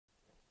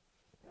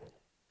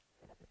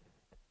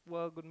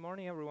Well, good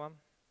morning, everyone.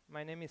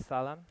 My name is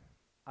Alan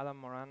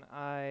Moran.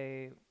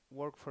 I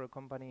work for a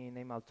company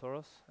named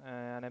Altoros,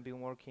 and I've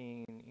been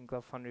working in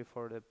Cloud Foundry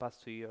for the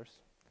past 2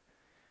 years.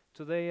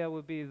 Today, I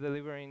will be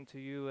delivering to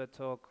you a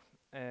talk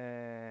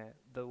that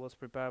was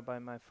prepared by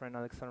my friend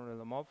Alexander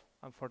Lomov.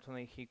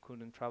 Unfortunately, he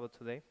couldn't travel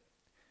today.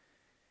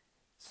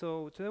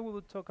 So today we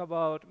will talk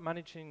about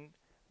managing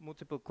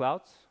multiple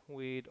clouds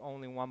with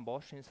only one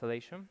BOSH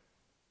installation.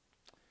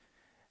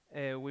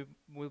 We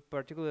will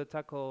particularly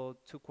tackle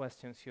two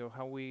questions here: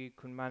 how we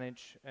could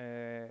manage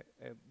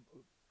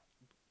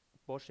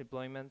BOSH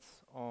deployments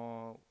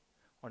on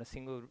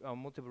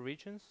multiple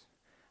regions,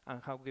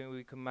 and how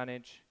we can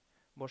manage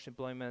BOSH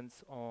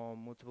deployments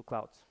on multiple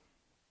clouds.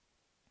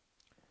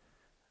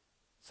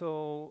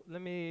 So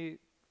let me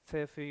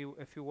say a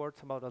few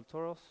words about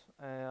Altoros.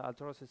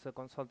 Altoros is a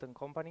consultant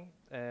company.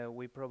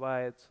 We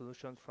provide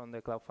solutions from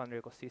the Cloud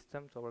Foundry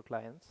ecosystem to our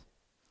clients.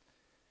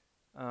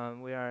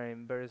 We are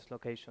in various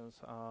locations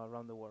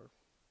around the world.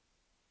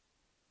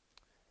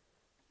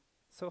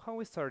 So how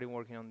we started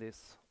working on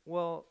this?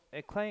 Well,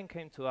 a client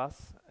came to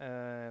us,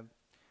 a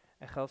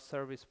health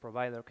service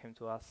provider came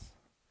to us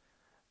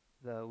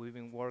that we've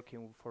been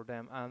working for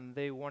them, and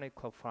they wanted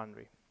Cloud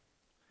Foundry.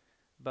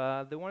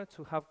 But they wanted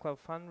to have Cloud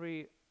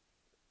Foundry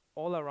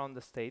all around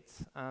the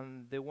States,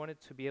 and they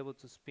wanted to be able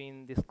to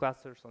spin these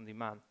clusters on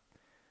demand.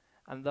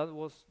 And that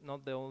was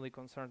not the only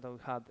concern that we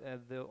had.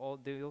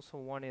 They also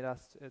wanted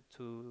us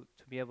to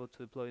be able to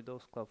deploy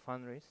those Cloud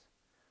Foundries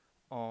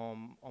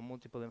on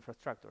multiple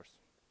infrastructures.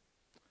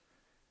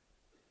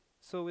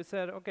 So we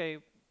said, okay,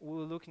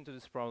 we'll look into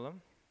this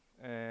problem.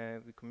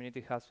 The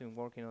community has been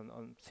working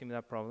on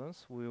similar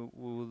problems. We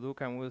will look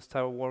and we'll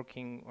start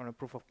working on a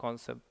proof of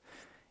concept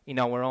in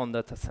our own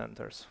data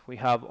centers. We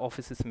have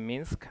offices in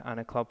Minsk and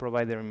a cloud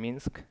provider in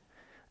Minsk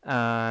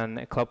and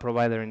a cloud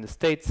provider in the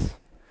States.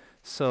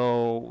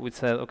 So we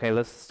said, okay,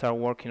 let's start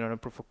working on a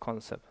proof of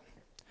concept.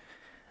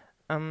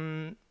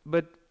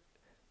 But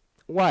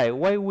why?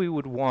 Why we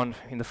would want,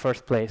 in the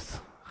first place,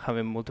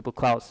 having multiple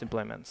cloud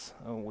deployments?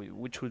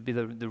 Which would be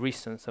the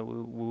reasons that we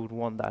would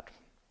want that?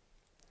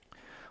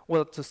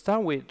 Well, to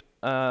start with,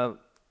 we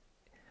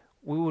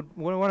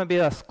want to be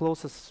as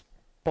close as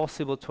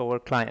possible to our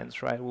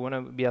clients, right? We want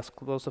to be as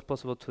close as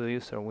possible to the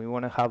user. We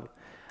want to have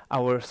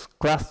our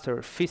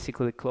cluster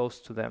physically close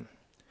to them.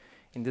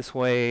 In this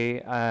way,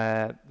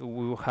 we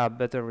will have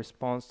better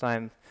response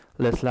time,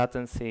 less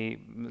latency,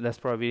 less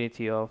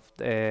probability of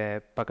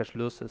package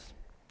losses.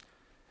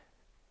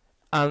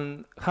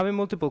 And having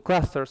multiple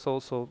clusters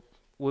also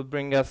will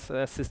bring us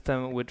a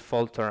system with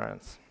fault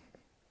tolerance.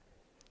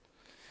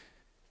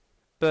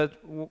 But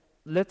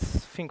let's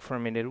think for a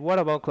minute. What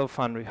about Cloud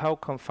Foundry? How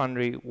Cloud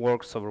Foundry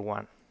works over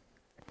one?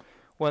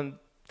 Well,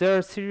 there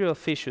are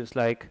serious issues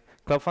like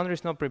Cloud Foundry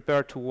is not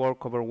prepared to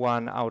work over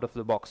one out of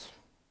the box.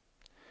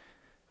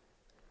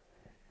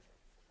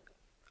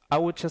 I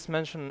would just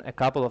mention a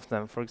couple of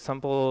them. For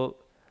example,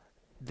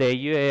 the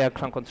UAA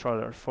account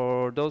controller.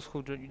 For those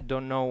who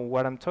don't know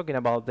what I'm talking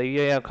about, the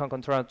UAA account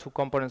controller are two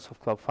components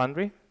of Cloud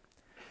Foundry.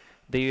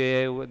 The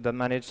UAA that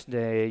manages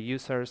the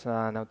users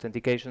and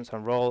authentications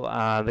and role.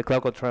 The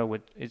cloud controller,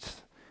 which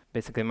is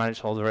basically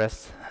manage all the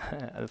rest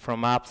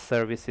from apps,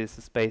 services,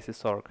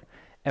 spaces, org,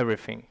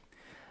 everything.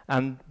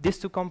 And these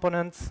two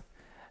components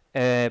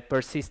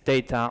persist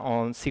data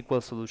on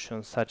SQL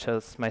solutions such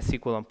as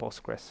MySQL and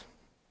Postgres.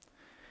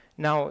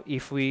 Now,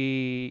 if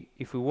we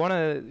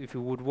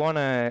would want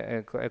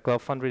a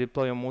Cloud Foundry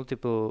deploy on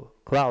multiple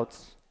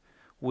clouds,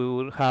 we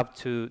will have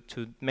to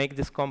make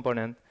this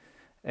component,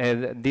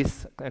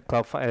 this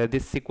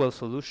SQL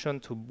solution,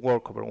 to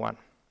work over one.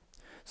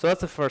 So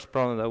that's the first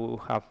problem that we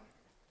will have.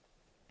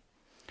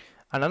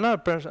 And another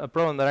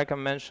problem that I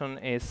can mention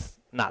is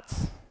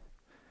NATs.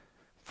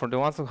 For the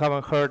ones who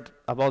haven't heard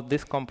about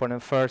this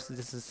component first,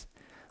 this is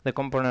the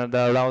component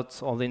that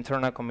allows all the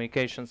internal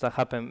communications that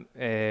happen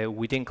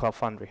within Cloud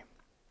Foundry.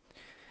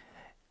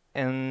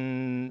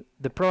 And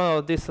the problem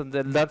of this is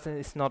that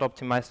is not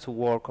optimized to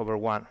work over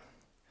one.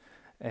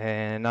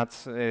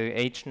 NATs,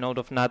 each node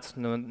of NATs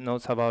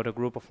knows about a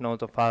group of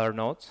nodes of other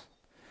nodes,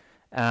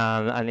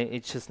 and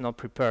it's just not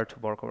prepared to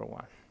work over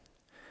one.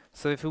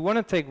 So if we want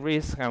to take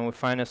risk and we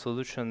find a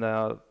solution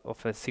of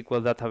a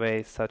SQL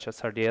database such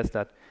as RDS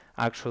that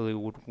actually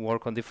would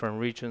work on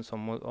different regions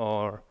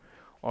or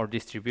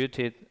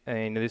distributed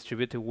in a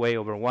distributed way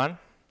over one,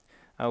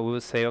 we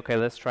will say, okay,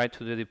 let's try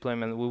to do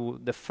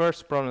deployment. The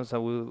first problems that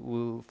we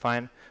will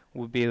find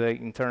will be the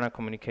internal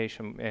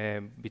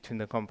communication between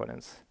the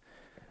components.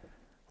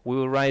 We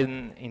will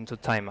run into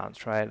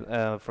timeouts,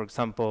 right? For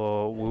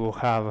example, we will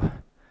have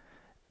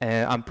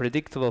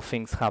unpredictable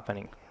things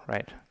happening,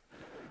 right?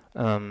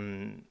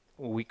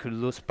 We could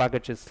lose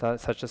packages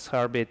such as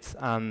heartbeats,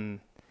 and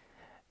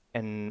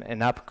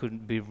an app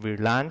could be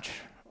relaunched,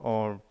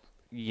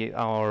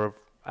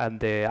 and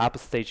the app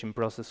staging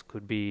process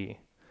could be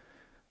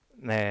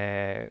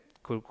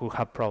could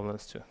have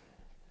problems too.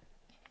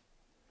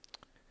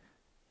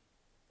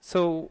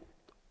 So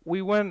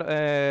we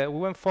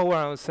went forward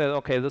and said,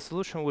 okay, the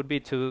solution would be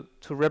to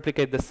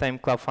replicate the same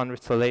Cloud Foundry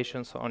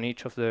installations on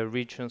each of the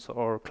regions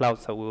or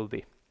clouds that we will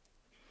be.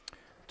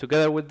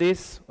 Together with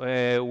this,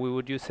 we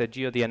would use a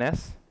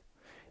GeoDNS.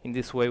 In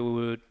this way, we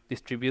would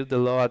distribute the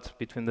loads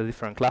between the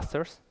different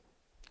clusters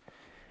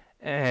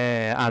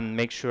and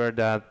make sure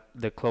that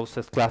the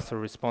closest cluster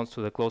responds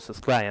to the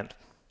closest client.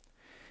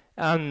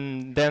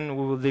 And then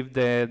we will leave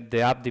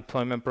the app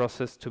deployment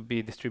process to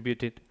be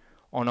distributed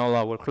on all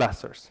our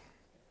clusters.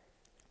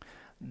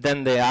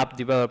 Then the app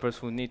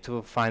developers will need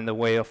to find a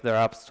way of their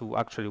apps to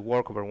actually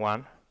work over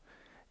one,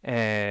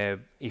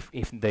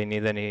 if they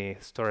need any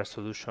storage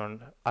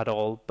solution at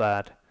all,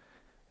 but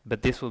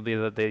this will be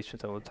the issue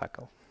that we'll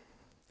tackle.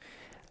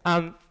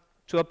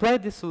 To apply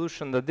this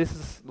solution, that this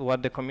is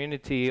what the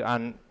community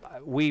and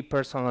we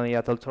personally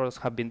at Altoros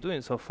have been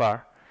doing so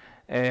far,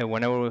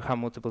 whenever we have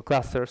multiple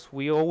clusters,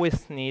 we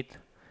always need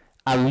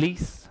at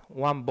least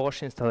one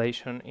BOSH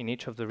installation in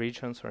each of the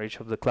regions or each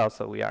of the clouds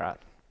that we are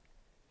at.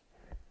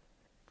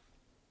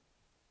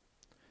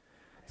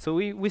 So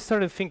we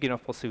started thinking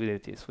of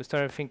possibilities. We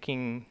started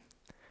thinking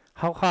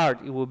how hard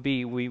it would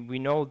be. We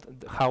know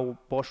how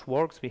BOSH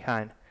works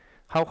behind.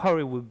 How hard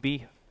it would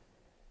be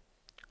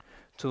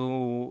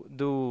to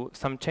do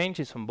some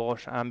changes on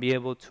BOSH and be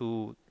able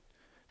to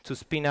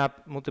spin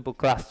up multiple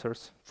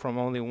clusters from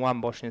only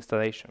one BOSH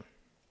installation.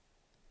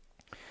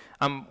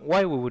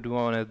 Why we would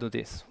want to do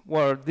this?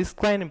 Well, this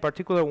client in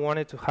particular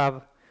wanted to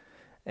have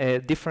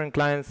different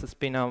clients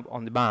spin up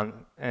on demand,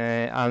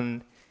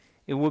 and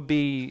it would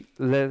be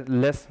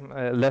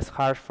less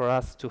harsh for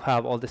us to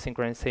have all the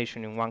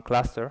synchronization in one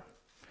cluster,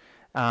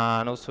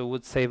 and also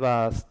would save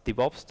us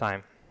DevOps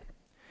time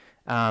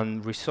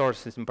and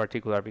resources in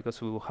particular,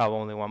 because we will have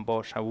only one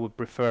BOSH. I would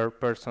prefer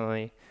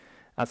personally,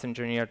 as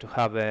engineer, to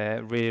have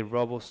a really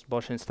robust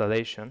BOSH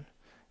installation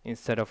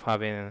instead of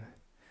having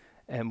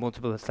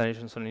multiple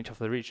installations on each of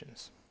the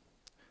regions.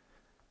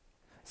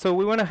 So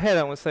we went ahead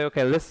and we say,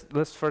 okay,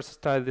 let's first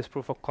start this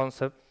proof of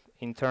concept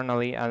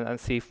internally and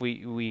see if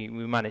we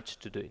manage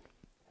to do it.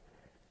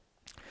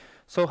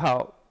 So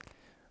how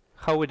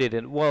we did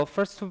it? Well,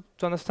 first to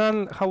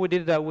understand how we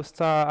did it,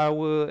 I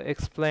will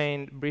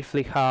explain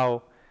briefly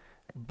how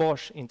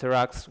BOSH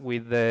interacts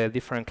with the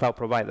different cloud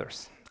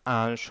providers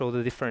and show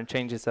the different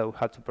changes that we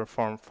had to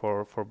perform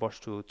for BOSH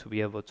to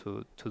be able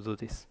to do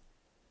this.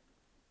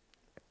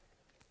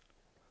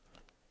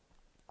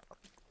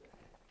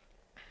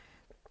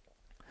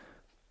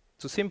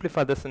 To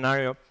simplify the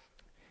scenario,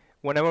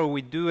 whenever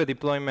we do a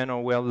deployment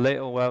or we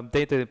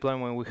update a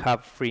deployment, we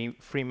have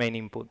three main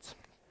inputs.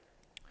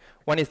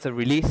 One is the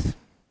release,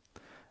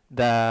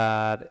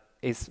 that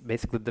is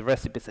basically the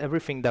recipes,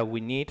 everything that we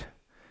need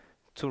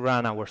to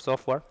run our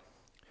software.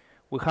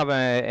 We have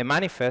a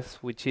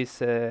manifest, which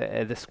is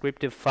a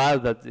descriptive file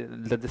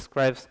that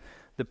describes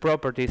the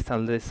properties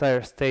and the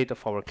desired state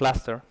of our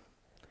cluster.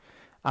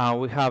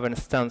 We have an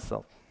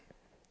stencil,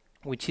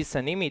 which is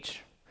an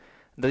image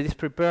that is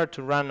prepared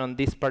to run on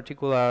this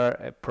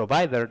particular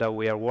provider that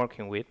we are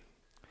working with,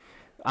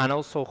 and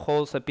also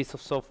holds a piece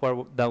of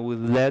software that will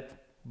let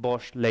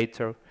BOSH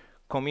later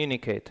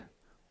communicate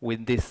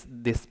with these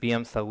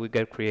VMs that we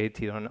get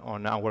created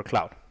on our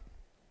cloud.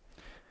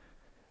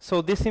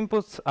 So these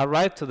inputs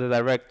arrive to the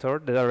director.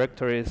 The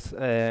director is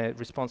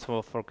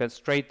responsible for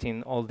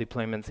orchestrating all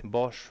deployments in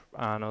BOSH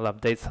and all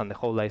updates and the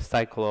whole life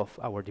cycle of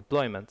our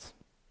deployments.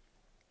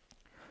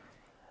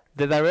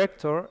 The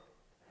director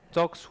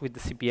talks with the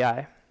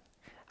CPI,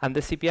 and the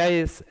CPI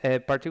is a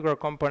particular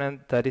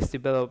component that is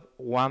developed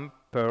one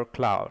per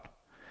cloud,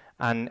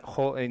 and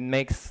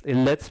it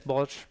lets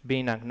BOSH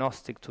being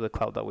agnostic to the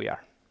cloud that we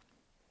are.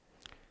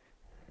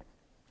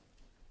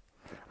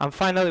 And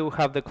finally, we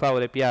have the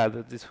cloud API.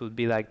 That this would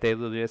be like the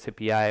AWS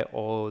API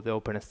or the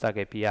OpenStack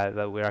API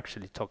that we're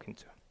actually talking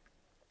to.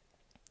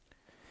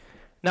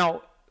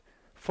 Now,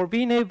 for BOSH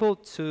being able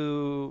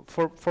to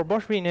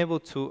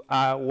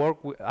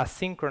work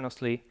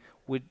asynchronously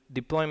with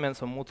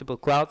deployments on multiple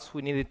clouds,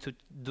 we needed to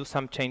do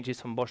some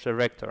changes on BOSH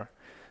director.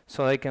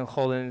 So they can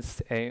hold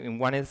in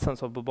one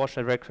instance of the BOSH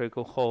director, it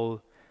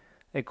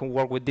can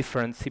work with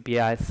different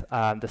CPIs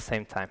at the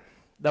same time.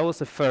 That was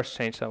the first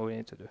change that we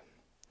needed to do.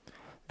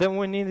 Then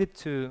we needed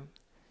to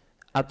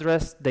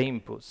address the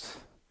inputs.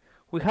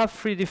 We have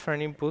three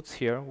different inputs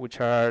here, which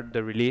are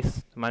the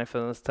release, the manifest,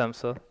 and the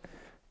stencil.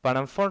 But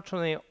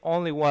unfortunately,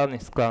 only one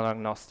is cloud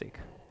agnostic.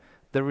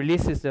 The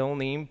release is the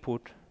only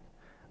input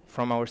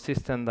from our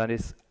system that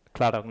is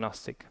cloud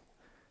agnostic.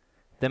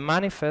 The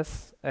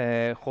manifest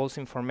holds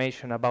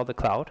information about the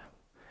cloud,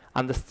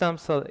 and the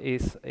stencil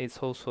is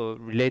also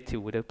related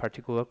with a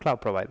particular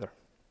cloud provider.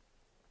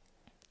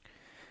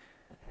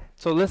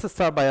 So let's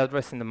start by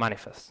addressing the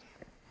manifest.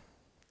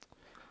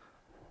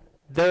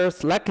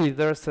 Luckily,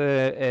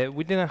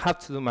 we didn't have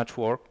to do much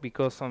work,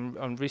 because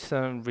on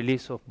recent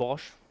release of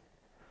BOSH,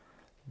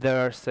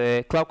 there's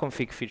a cloud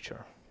config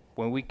feature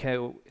when we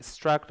can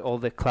extract all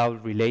the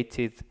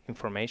cloud-related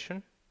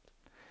information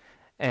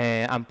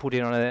and put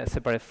it on a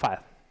separate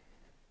file.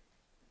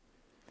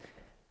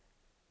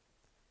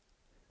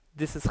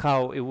 this is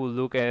how it will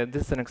look.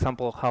 This is an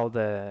example of how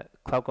the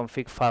cloud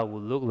config file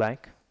will look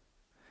like.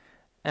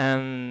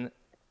 And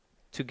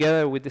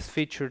together with this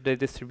feature, they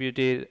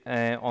distributed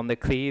on the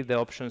CLI the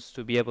options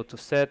to be able to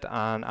set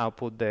and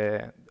output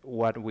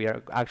what we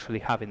are actually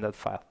have in that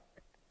file.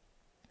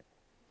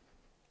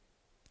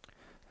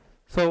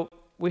 So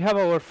we have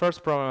our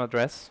first problem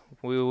addressed.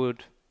 We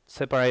would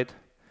separate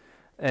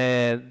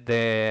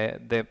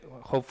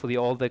hopefully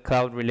all the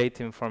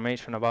cloud-related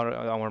information about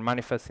our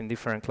manifest in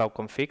different cloud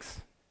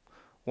configs,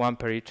 one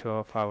per each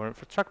of our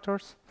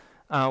infrastructures.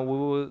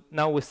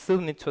 Now we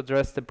still need to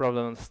address the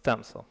problem of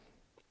stem cell.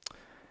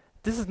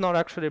 This is not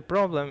actually a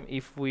problem.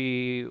 If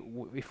we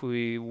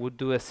would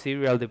do a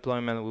serial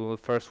deployment, we will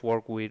first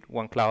work with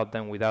one cloud,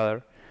 then with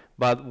other.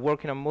 But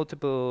working on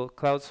multiple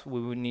clouds,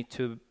 we would need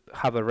to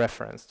have a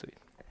reference to it.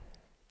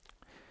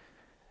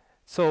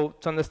 So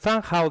to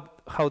understand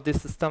how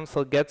this stem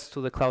cell gets to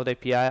the cloud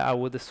API, I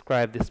will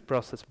describe this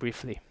process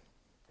briefly.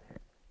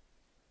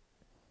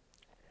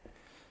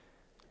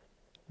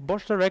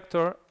 BOSH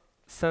director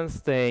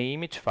sends the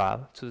image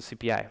file to the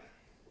CPI.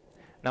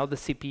 Now the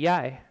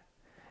CPI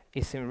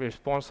is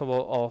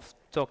responsible of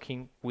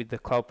talking with the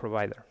cloud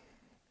provider.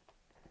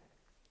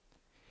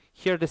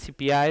 Here the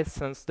CPI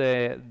sends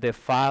the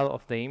file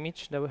of the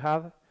image that we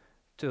have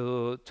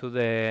to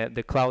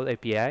the cloud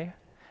API,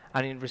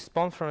 and in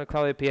response from the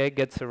cloud API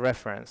gets a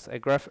reference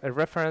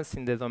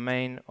in the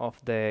domain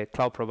of the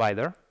cloud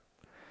provider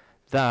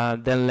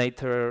that then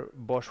later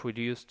BOSH will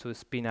use to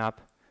spin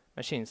up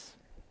machines.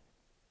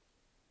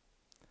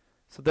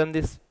 So then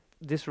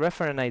this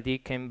reference ID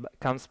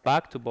comes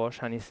back to BOSH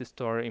and is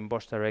stored in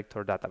BOSH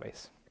director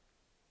database.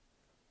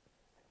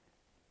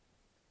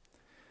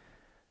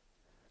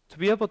 To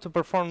be able to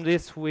perform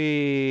this,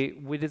 we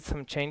did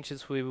some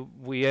changes. We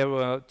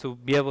were to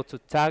be able to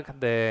tag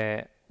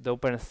the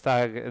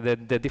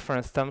OpenStack, the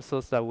different stem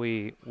cells that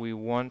we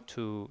want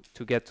to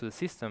get to the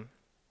system.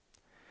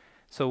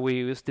 So we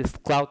use this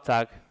cloud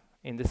tag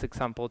in this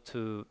example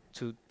to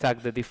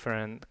tag the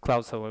different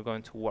clouds that we're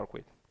going to work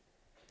with.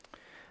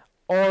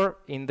 Or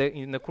in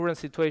the current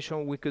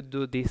situation, we could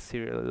do this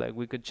serially. Like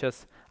we could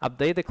just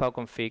update the cloud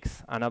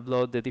configs and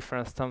upload the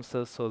different stem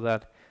cells so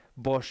that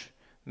BOSH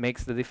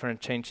makes the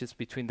different changes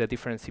between the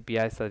different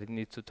CPIs that it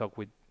needs to talk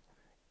with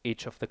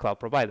each of the cloud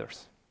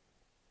providers.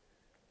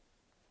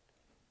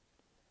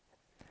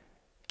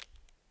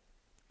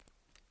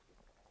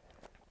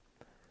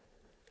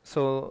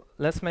 So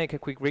let's make a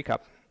quick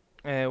recap.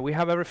 We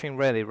have everything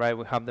ready, right?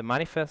 We have the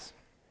manifest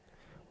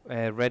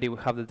ready. We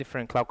have the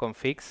different cloud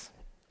configs.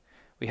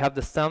 We have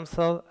the stem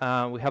cell.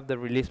 We have the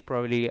release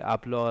probably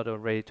upload or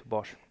ready to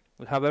BOSH.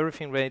 We have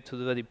everything ready to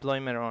do a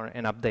deployment or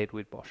an update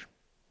with BOSH.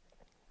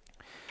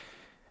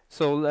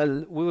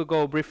 So we will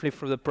go briefly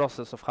through the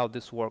process of how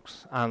this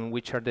works and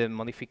which are the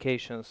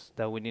modifications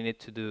that we need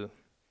to do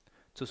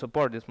to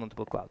support these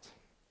multiple clouds.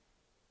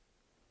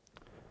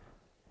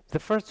 The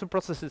first two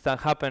processes that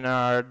happen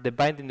are the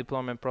binding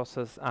deployment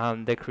process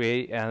and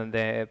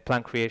the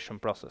plan creation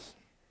process.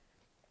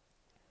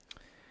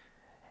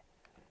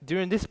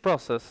 During this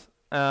process,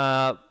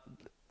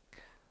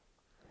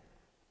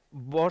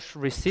 BOSH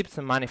receives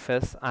a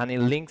manifest and it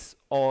links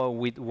all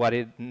with what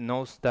it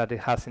knows that it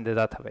has in the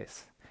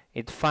database.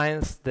 It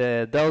finds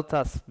the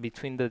deltas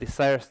between the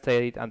desired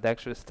state and the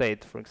actual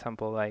state. For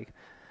example, like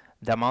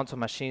the amount of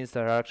machines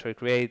that are actually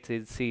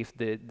created, see if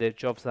the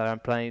jobs that I'm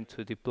planning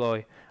to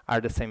deploy are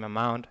the same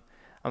amount,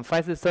 and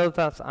finds the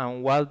deltas,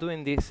 and while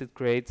doing this, it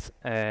creates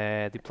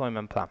a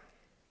deployment plan.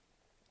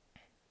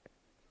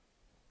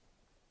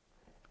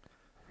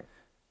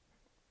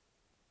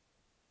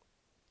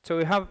 So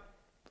we have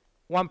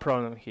one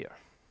problem here: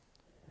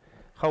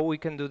 how we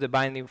can do the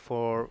binding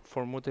for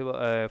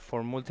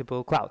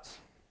multiple clouds.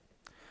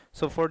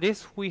 So for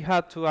this, we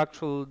had to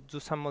actually do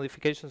some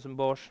modifications in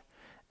BOSH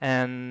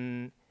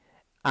and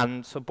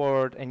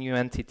support a new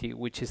entity,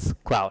 which is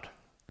cloud.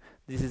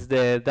 This is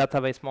the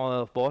database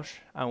model of BOSH,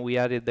 and we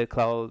added the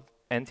cloud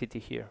entity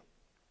here.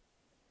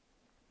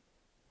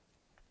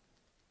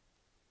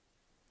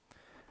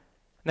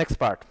 Next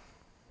part,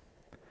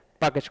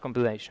 package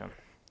compilation.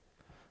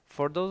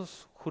 For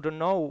those who don't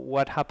know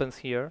what happens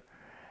here,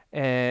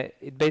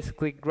 it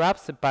basically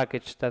grabs a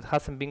package that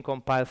hasn't been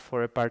compiled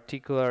for a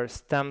particular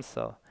stem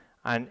cell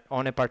and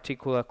on a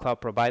particular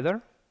cloud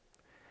provider,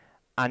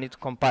 and it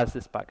compiles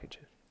this package.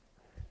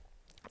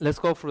 Let's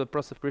go through the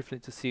process briefly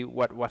to see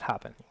what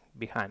happened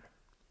behind.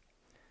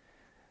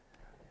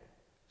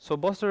 So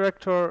BOSH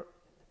director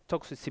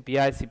talks with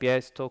CPI,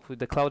 CPIs talk with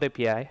the cloud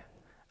API,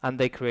 and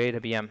they create a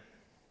VM.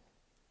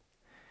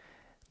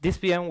 This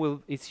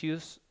VM is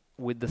used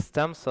with the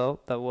stem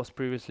cell that was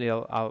previously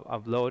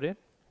uploaded,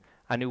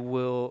 and it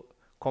will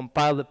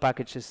compile the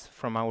packages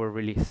from our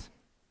release.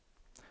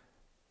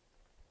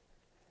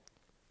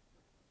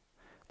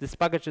 These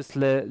packages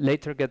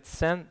later get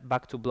sent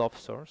back to blob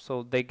store,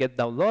 so they get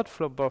downloaded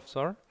from blob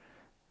store,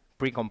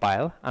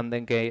 pre-compile, and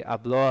then get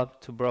uploaded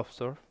to blob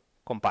store,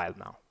 compiled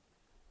now.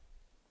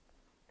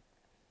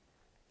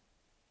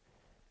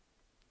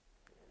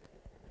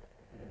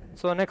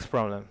 So the next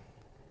problem.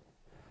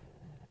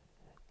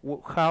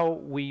 how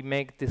we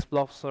make this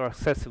blob store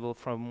accessible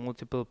from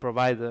multiple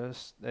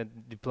providers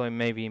that deploy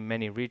maybe in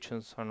many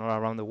regions or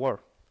around the world.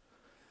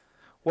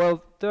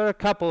 Well, there are a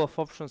couple of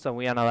options that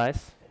we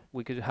analyze.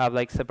 We could have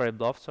like separate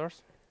blob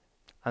stores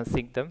and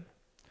sync them.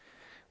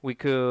 We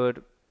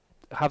could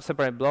have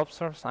separate blob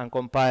stores and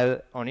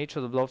compile on each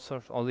of the blob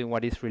stores only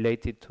what is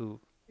related to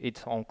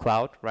its own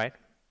cloud, right?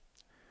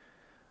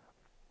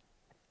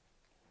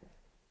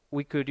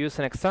 We could use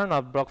an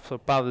external blob store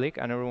public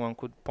and everyone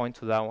could point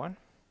to that one.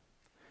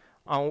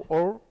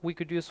 Or we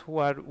could use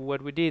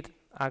what we did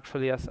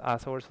actually as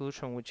our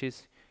solution, which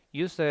is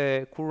use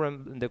the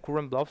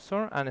current blob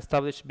store and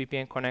establish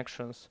VPN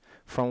connections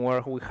from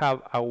where we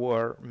have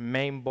our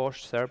main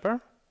BOSH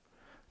server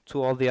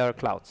to all the other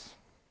clouds.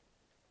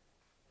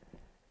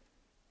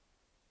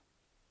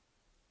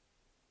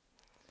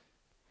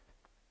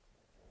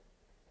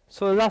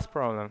 So the last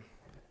problem,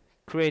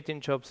 creating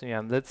jobs in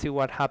VM. Let's see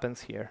what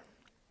happens here.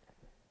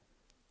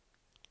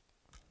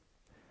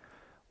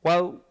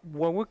 Well,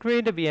 when we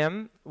create a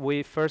VM,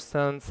 we first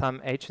send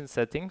some agent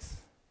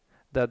settings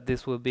that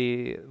this will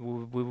be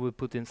we will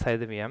put inside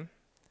the VM,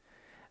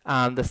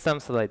 and the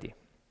STEMCell ID.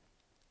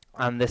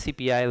 And the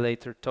CPI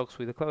later talks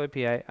with the Cloud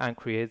API and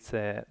creates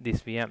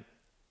this VM.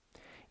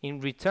 In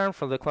return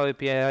from the Cloud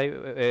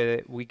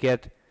API, we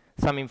get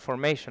some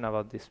information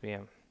about this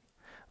VM.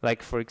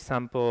 Like, for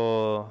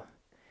example,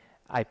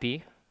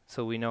 IP,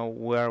 so we know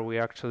where we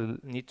actually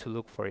need to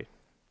look for it.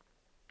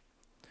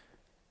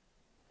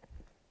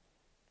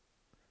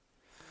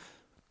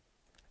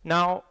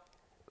 Now,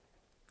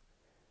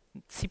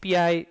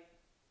 CPI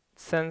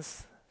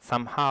sends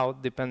somehow,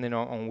 depending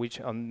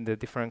on the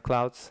different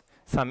clouds,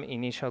 some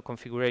initial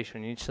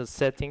configuration, initial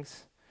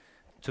settings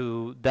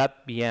to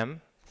that VM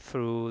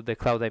through the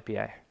Cloud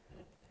API.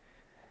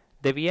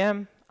 The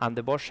VM and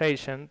the BOSH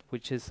agent,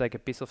 which is like a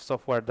piece of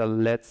software that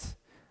lets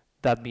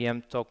that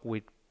VM talk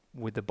with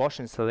the BOSH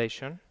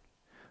installation,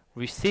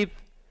 receive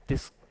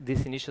these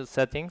initial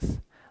settings,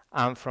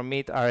 and from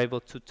it are able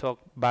to talk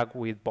back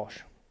with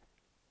BOSH.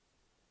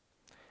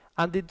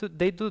 And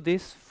they do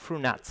this through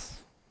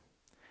NATs.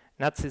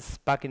 NATs is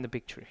back in the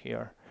picture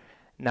here.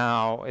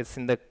 Now it's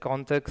in the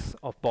context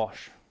of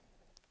BOSH.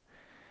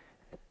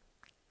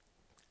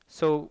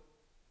 So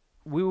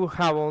we will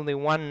have only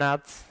one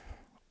NAT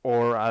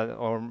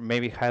or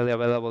maybe highly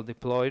available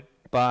deployed,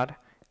 but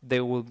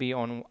they will be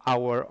on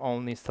our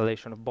own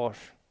installation of BOSH.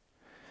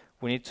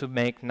 We need to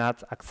make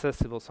NATs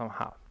accessible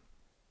somehow,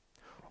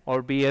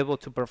 or be able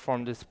to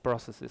perform these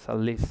processes at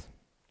least.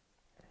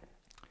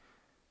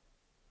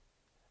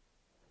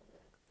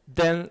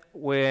 Then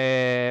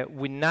with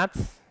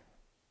NATs,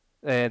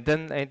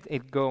 then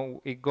it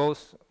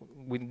goes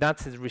with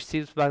NATs. It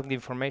receives back the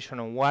information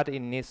on what it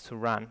needs to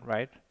run,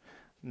 right?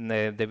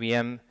 The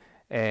VM,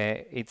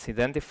 it's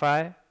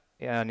identified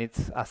and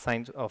it's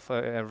assigned of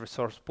a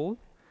resource pool,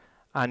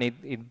 and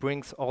it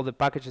brings all the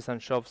packages and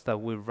jobs that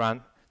we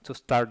run to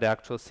start the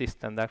actual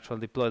system, the actual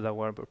deploy that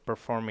we're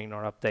performing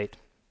or update.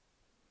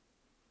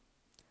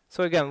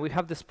 So again, we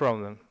have this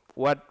problem.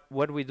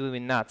 What we do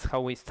in NATs,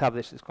 how we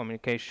establish this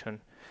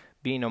communication,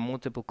 being on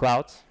multiple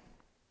clouds.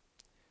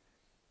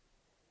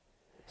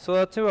 So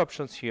there are two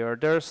options here.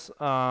 There's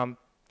the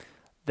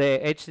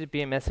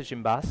HTTP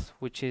messaging bus,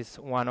 which is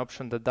one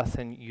option that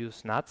doesn't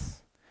use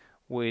NATs,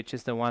 which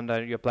is the one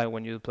that you apply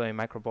when you deploy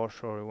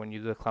microBOSH or when you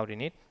do the cloud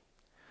init.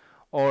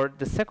 Or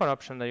the second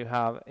option that you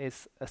have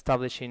is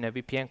establishing a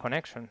VPN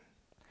connection.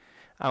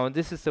 And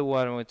this is the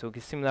one we took.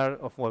 It's similar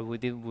of what we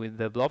did with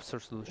the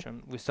Blobster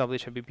solution. We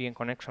established a VPN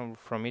connection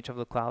from each of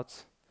the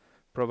clouds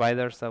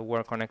providers that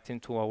were connecting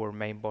to our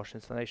main BOSH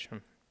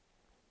installation.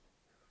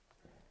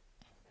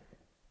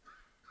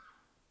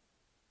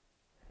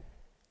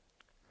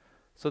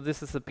 So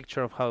this is a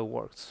picture of how it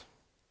works.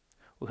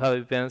 We have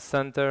a VPN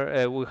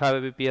center. We have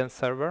a VPN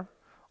server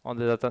on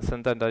the data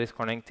center that is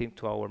connecting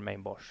to our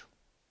main BOSH.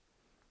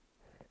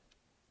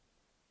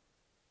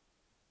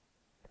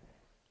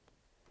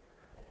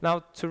 Now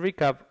to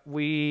recap,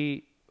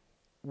 we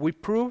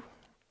proved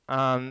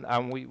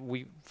and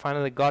we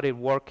finally got it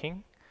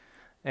working.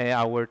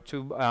 Our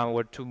two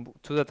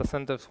data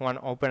centers, one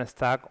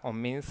OpenStack on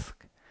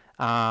Minsk,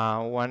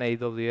 one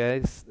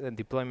AWS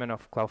deployment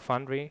of Cloud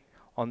Foundry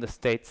on the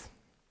States,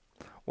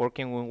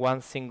 working with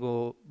one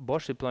single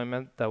BOSH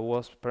deployment that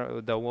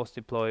was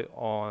deployed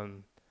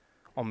on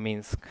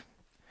Minsk.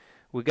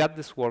 We got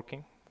this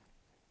working,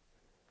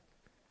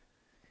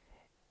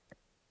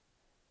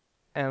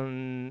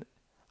 and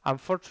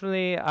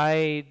unfortunately,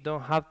 I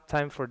don't have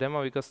time for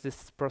demo because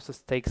this process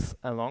takes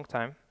a long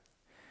time.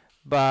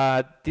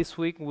 But this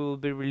week we will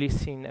be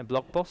releasing a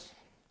blog post.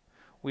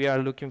 We are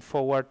looking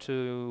forward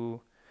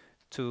to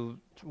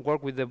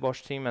work with the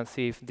BOSH team and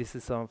see if this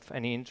is of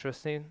any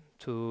interest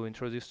to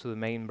introduce to the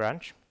main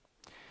branch.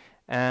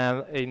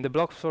 And in the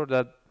blog store,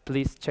 that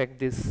please check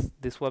this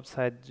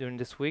website during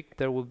this week.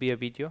 There will be a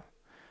video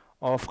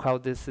of how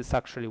this is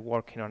actually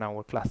working on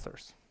our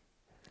clusters.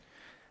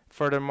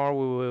 Furthermore,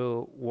 we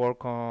will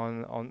work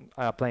on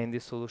applying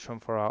this solution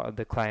for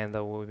the client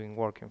that we've been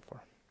working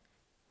for.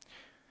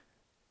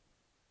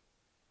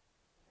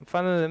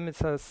 Finally, let me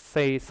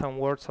say some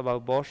words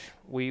about BOSH.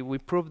 We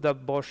proved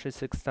that BOSH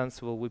is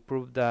extensible. We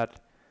proved that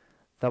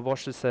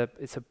BOSH is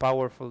a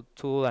powerful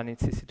tool and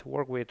it's easy to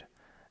work with.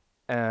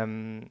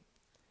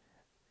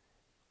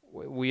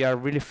 We are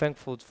really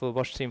thankful to the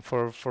BOSH team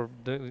for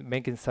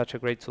making such a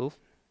great tool.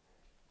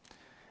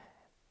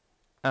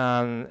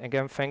 And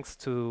again, thanks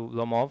to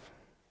Lomov.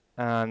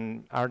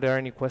 And are there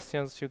any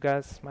questions you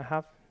guys might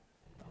have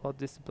about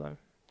this deployment?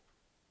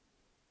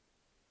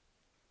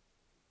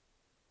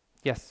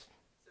 Yes.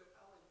 So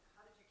Alan,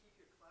 how did you keep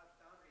your cloud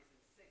foundries in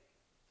sync?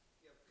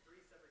 You have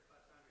 3 separate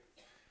cloud foundries.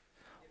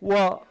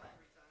 Well,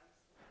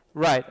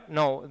 right.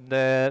 No,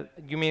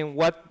 you mean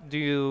what do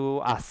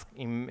you ask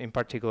in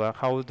particular?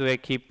 How do I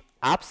keep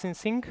apps in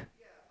sync? Yeah, if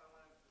I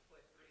want to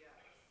deploy 3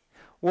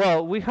 apps.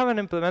 Well, we haven't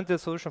implemented a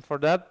solution for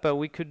that, but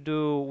we could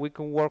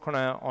work on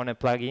a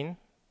plugin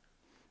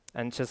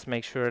and just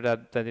make sure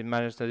that it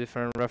manages the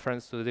different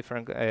reference to the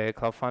different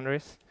cloud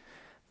foundries.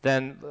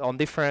 Then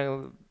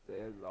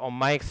on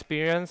my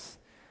experience,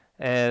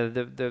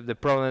 the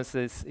problem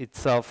is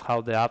itself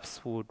how the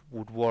apps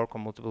would work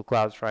on multiple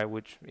clouds, right?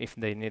 Which if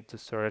they need to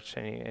storage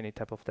any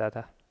type of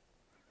data.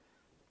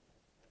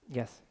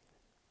 Yes.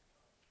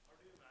 How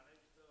do you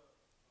manage the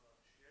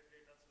shared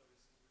data services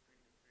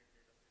between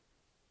different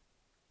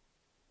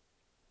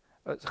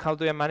data centers? How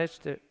do I manage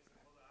the?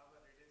 Suppose I have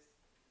a Redis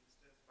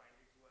instance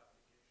binding to an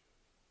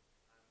application,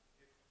 and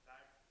if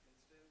that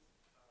instance,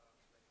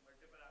 like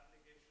multiple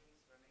applications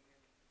running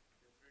in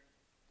different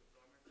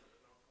deployments of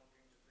cloud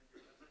foundry in different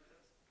data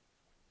centers,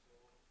 so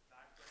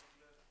that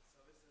particular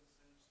service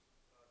instance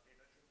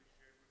data should be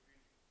shared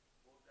between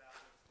both the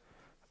app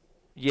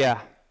instances. Yeah.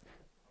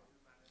 How do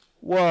you manage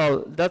that?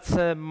 Well, that's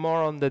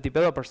more on the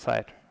developer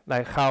side,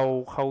 like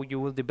how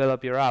you will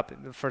develop your app.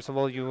 First of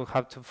all, you will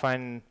have to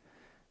find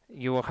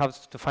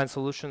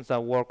solutions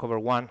that work over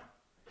one.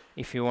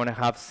 If you want to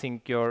have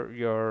sync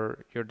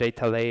your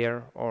data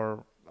layer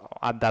or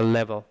at that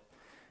level,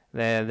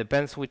 then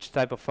depends which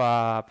type of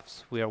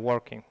apps we are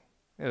working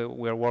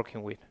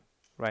with,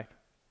 right?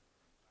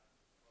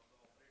 From the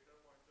operator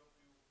point of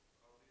view,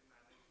 how do you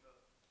manage the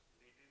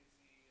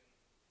latency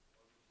and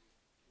all of those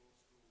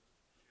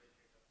to shared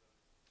data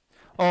services?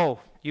 Oh,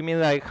 you mean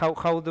like how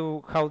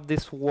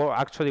this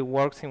actually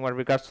works in what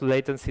regards to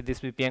latency, these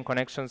VPN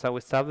connections that we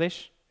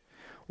establish?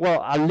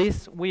 Well, at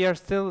least we are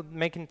still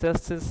making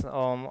tests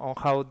on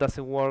how does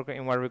it work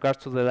in what regards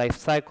to the life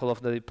cycle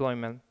of the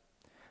deployment,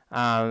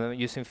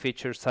 using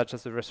features such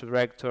as the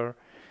resurrector.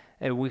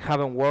 We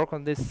haven't worked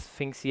on these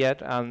things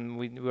yet, and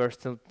we are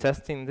still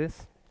testing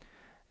this.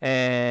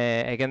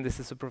 Again, this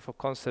is a proof of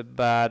concept,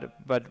 but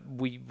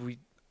we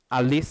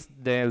at least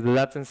the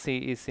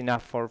latency is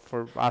enough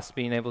for us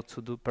being able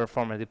to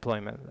perform a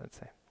deployment, let's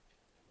say.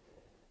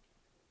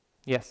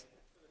 Yes.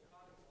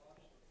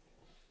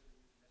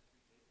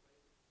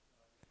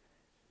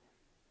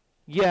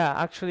 Yeah,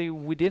 actually,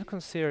 we did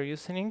consider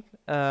using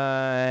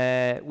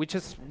it. We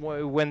just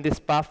went this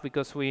path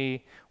because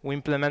we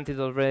implemented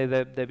already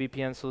the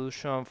VPN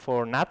solution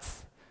for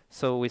NATs.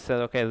 So we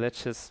said, okay,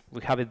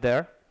 we have it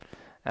there,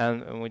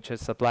 and we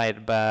just apply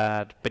it.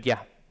 But yeah.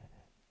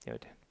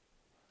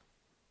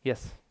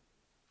 Yes. So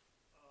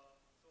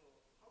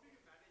how do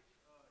you manage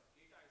data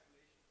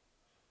isolation?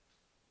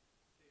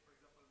 Say, for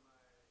example, my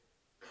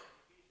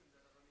applications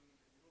that are running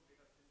in the Europe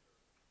data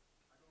center,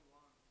 I don't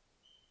want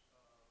folks in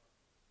US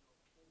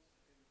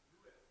access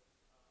that data.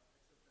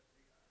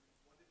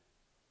 I mean,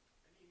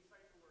 any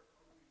insight toward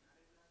how do we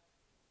manage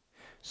that?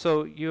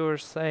 So you're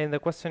saying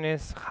the question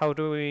is, how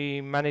do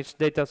we manage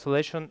data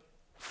isolation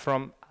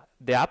from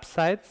the app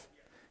side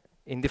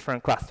in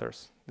different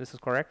clusters? This is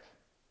correct?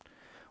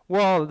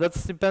 Well, that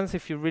depends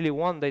if you really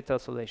want data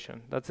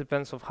isolation. That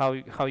depends of how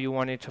you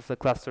want each of the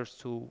clusters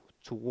to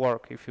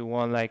work. If you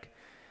want like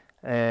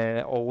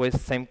always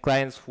same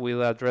clients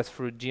will address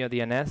through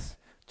GeoDNS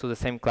to the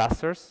same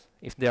clusters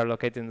if they are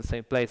located in the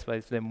same place, but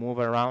if they move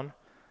around,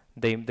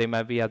 they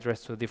might be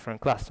addressed to a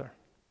different cluster.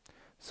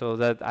 So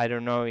that I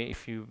don't know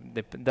if you,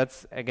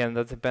 that's again,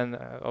 that depends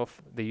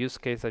of the use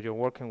case that you're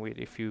working with,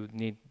 if you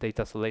need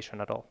data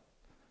isolation at all.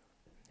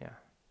 Yeah.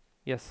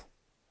 Yes?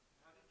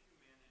 How did you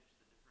manage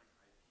the different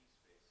IP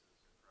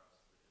spaces across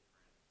the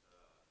different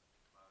cloud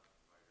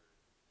provider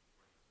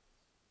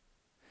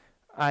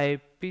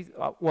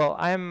deployments? Well,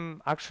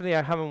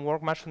 I haven't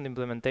worked much on the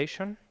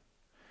implementation,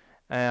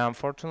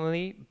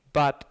 unfortunately,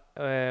 but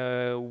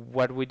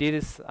what we did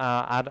is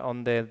add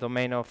on the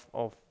domain of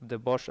the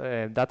BOSH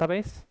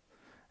database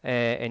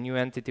a new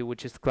entity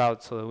which is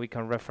cloud, so that we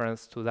can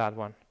reference to that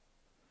one.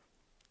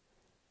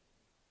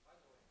 By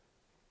the way,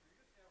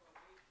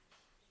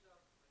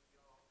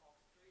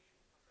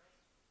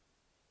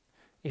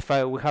 do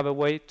you have a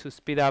way to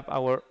speed up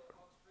your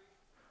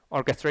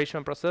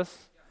orchestration process? We have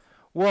a way to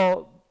speed up our orchestration process? Yeah.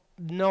 Well,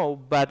 no,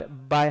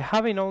 but by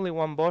having only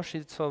one BOSH,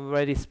 it's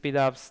already speed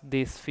up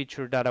this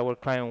feature that our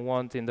client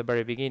wants in the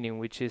very beginning,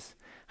 which is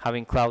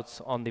having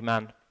clouds on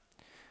demand.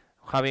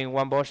 Having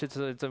one BOSH,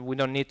 we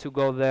don't need to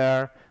go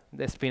there,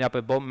 spin up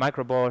a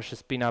micro BOSH,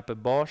 spin up a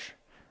BOSH,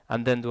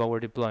 and then do our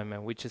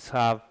deployment. We just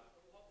have.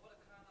 What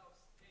kind of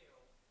scale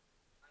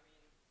are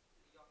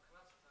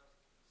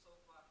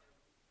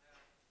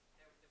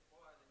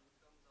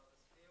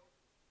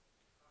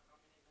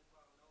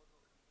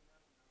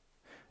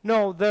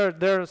No,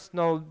 there's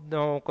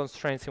no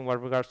constraints in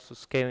what regards to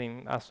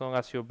scaling, as long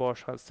as your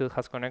BOSH still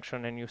has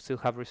connection and you still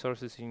have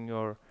resources in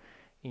your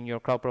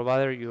cloud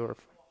provider.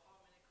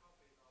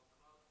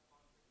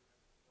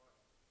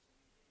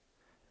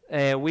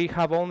 We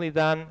have only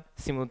done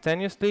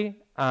simultaneously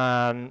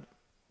and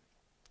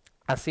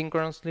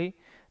asynchronously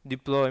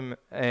deploy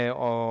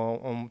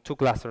on two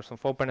clusters of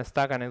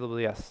OpenStack and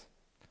AWS.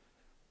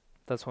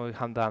 That's what we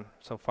have done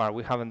so far.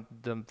 We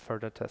haven't done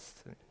further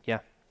tests. Yeah.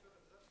 So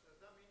does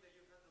that mean that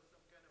you handle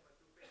some kind of a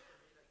two-phase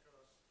commit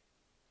across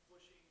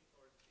pushing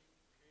or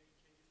creating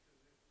changes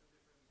to the two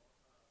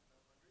different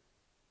boundaries?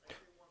 Like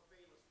say one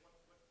fails, what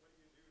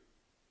do you do?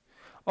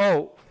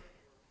 Oh,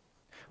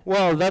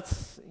 well,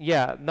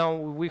 yeah. No,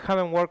 we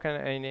haven't worked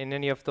in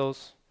any of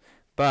those.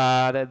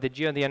 But the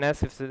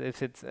GeoDNS, if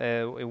it's,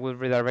 it will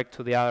redirect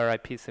to the other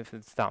IPs if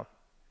it's down.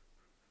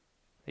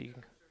 So in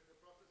the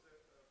process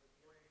of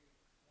deploying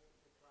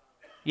multiple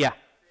clouds, Yeah.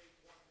 say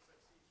one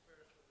succeeds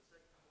first, but the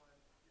second one,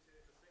 you say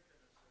it's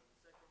asynchronous,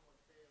 so the second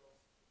one fails,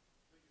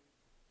 do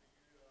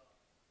you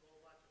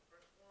roll back the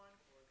first one,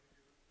 or do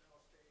you now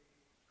stay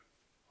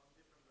on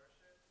different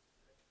versions?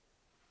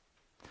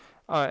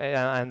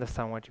 I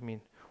understand what you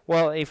mean.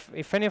 Well,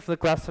 if any of the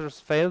clusters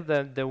fail,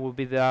 then there will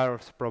be the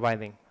others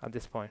providing at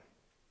this point.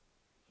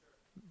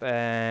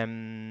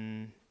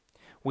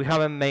 We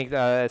haven't made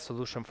a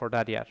solution for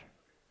that yet.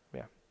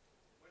 Yeah.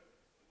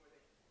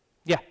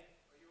 Yeah. Are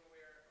you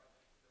aware of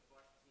the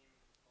BOSH team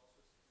also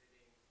submitting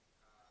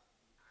the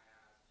IaaS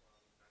manifest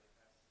with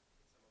some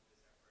of this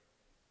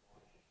effort in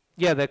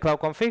BOSH? Yeah, the cloud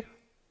config. Yes.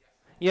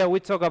 Yeah, we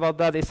talk about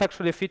that. It's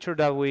actually a feature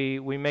that we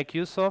make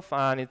use of,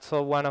 and it's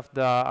one of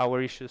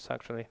our issues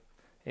actually.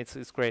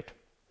 It's great.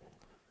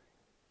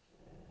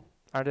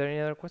 Are there any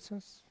other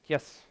questions?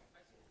 Yes.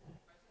 I think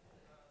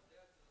there's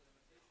a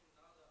limitation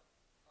now that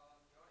your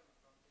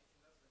implementation,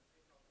 that's the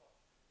limitation of BOSH.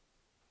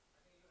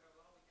 I think you have a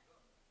long way to go.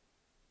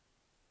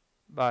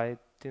 But I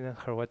didn't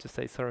hear what you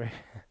say. Sorry. Is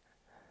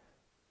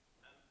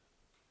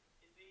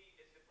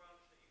the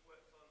branch that you've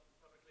worked on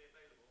publicly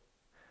available?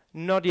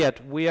 Not yet.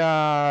 We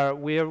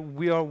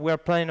are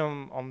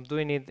planning on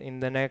doing it in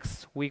the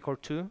next week or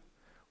two.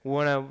 We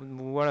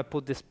wanna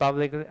put this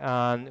public,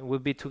 and we'll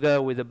be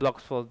together with the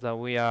blogspot that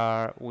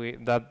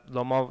that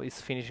Lomov is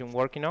finishing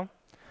working on.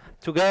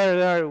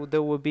 Together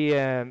there will be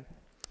a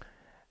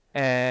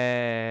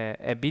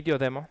video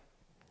demo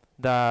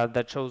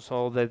that shows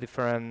all the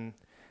different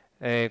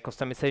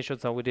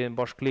customizations that we did in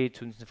BOSH CLI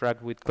to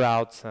interact with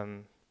clouds,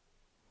 and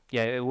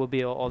yeah, it will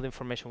be all the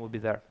information will be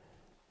there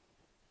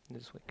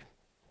this week.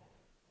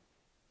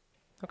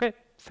 Okay,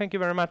 thank you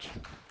very much.